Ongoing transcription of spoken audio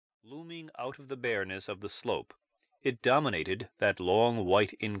looming out of the bareness of the slope. It dominated that long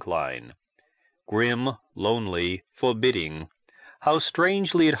white incline. Grim, lonely, forbidding, how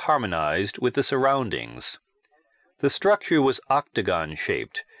strangely it harmonized with the surroundings. The structure was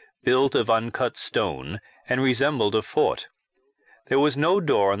octagon-shaped, built of uncut stone, and resembled a fort. There was no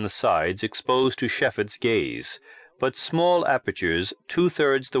door on the sides exposed to Shepard's gaze, but small apertures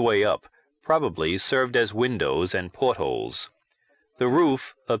 2/3 the way up probably served as windows and portholes. The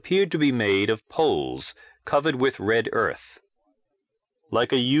roof appeared to be made of poles covered with red earth.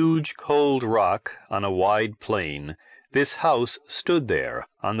 Like a huge cold rock on a wide plain, this house stood there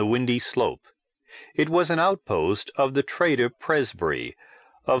on the windy slope. It was an outpost of the trader Presbrey,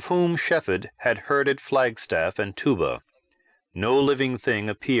 of whom Shepard had heard at Flagstaff and Tuba. No living thing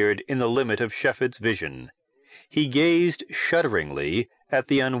appeared in the limit of Shepard's vision. He gazed shudderingly at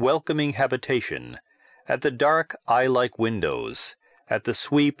the unwelcoming habitation, at the dark eye-like windows, at the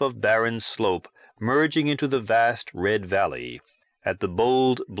sweep of barren slope merging into the vast red valley, at the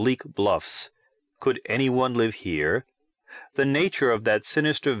bold, bleak bluffs. Could anyone live here? The nature of that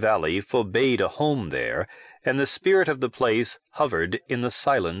sinister valley forbade a home there, and the spirit of the place hovered in the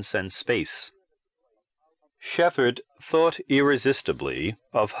silence and space. Shepard thought irresistibly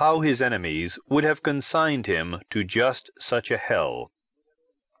of how his enemies would have consigned him to just such a hell.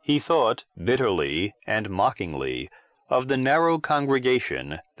 He thought bitterly and mockingly of the narrow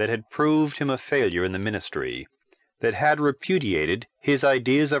congregation that had proved him a failure in the ministry, that had repudiated his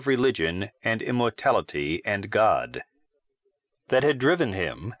ideas of religion and immortality and God, that had driven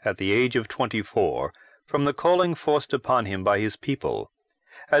him, at the age of 24, from the calling forced upon him by his people.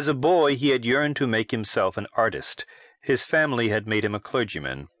 As a boy he had yearned to make himself an artist. His family had made him a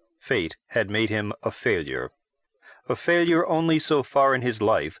clergyman. Fate had made him a failure. A failure only so far in his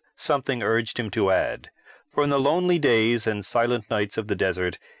life, something urged him to add, for in the lonely days and silent nights of the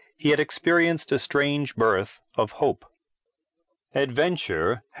desert he had experienced a strange birth of hope.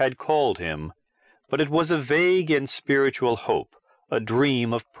 Adventure had called him, but it was a vague and spiritual hope, a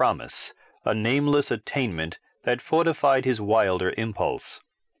dream of promise, a nameless attainment that fortified his wilder impulse.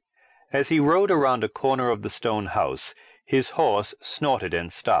 As he rode around a corner of the stone house, his horse snorted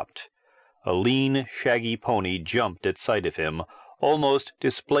and stopped. A lean, shaggy pony jumped at sight of him, almost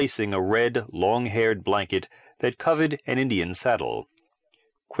displacing a red, long-haired blanket that covered an Indian saddle.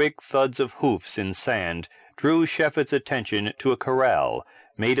 Quick thuds of hoofs in sand drew Shepard's attention to a corral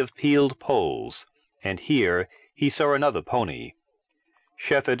made of peeled poles, and here he saw another pony.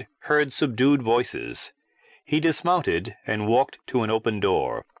 Shepard heard subdued voices. He dismounted and walked to an open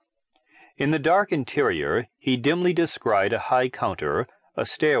door. In the dark interior he dimly descried a high counter, a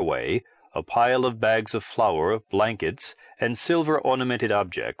stairway, a pile of bags of flour, blankets, and silver-ornamented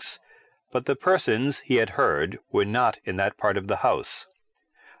objects, but the persons he had heard were not in that part of the house.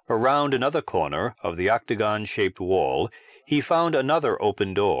 Around another corner of the octagon-shaped wall he found another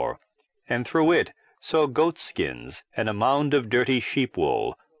open door, and through it saw goat-skins and a mound of dirty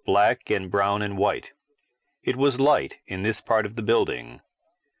sheep-wool, black and brown and white. It was light in this part of the building.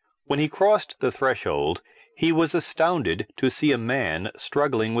 When he crossed the threshold, he was astounded to see a man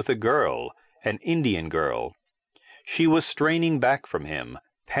struggling with a girl, an Indian girl. She was straining back from him,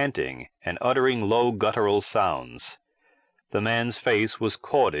 panting and uttering low guttural sounds. The man's face was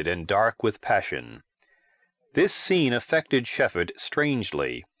corded and dark with passion. This scene affected Shepard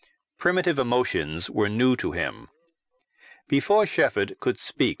strangely. Primitive emotions were new to him. Before Shepard could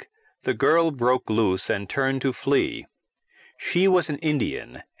speak, the girl broke loose and turned to flee. She was an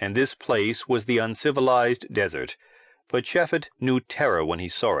Indian, and this place was the uncivilized desert, but Shepard knew terror when he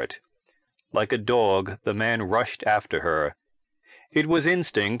saw it. Like a dog, the man rushed after her. It was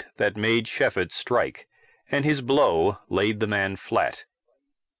instinct that made Shepard strike, and his blow laid the man flat.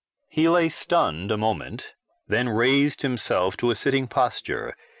 He lay stunned a moment, then raised himself to a sitting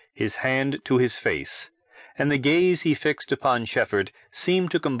posture, his hand to his face, and the gaze he fixed upon Shepard seemed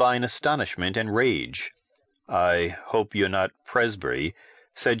to combine astonishment and rage. "I hope you're not Presbrey,"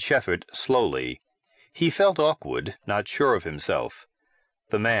 said Shepard slowly. He felt awkward, not sure of himself.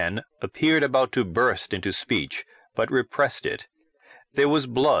 The man appeared about to burst into speech, but repressed it. There was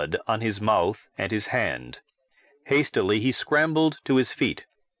blood on his mouth and his hand. Hastily he scrambled to his feet.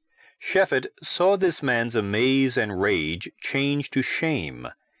 Shepard saw this man's amaze and rage change to shame.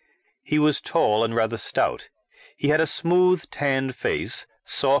 He was tall and rather stout. He had a smooth, tanned face,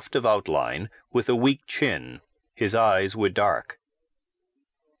 soft of outline, with a weak chin. His eyes were dark.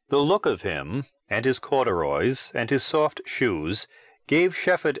 The look of him, and his corduroys, and his soft shoes, gave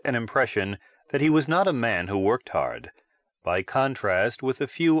Shepard an impression that he was not a man who worked hard. By contrast with the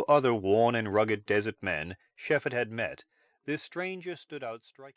few other worn and rugged desert men Shepard had met, this stranger stood out strikingly.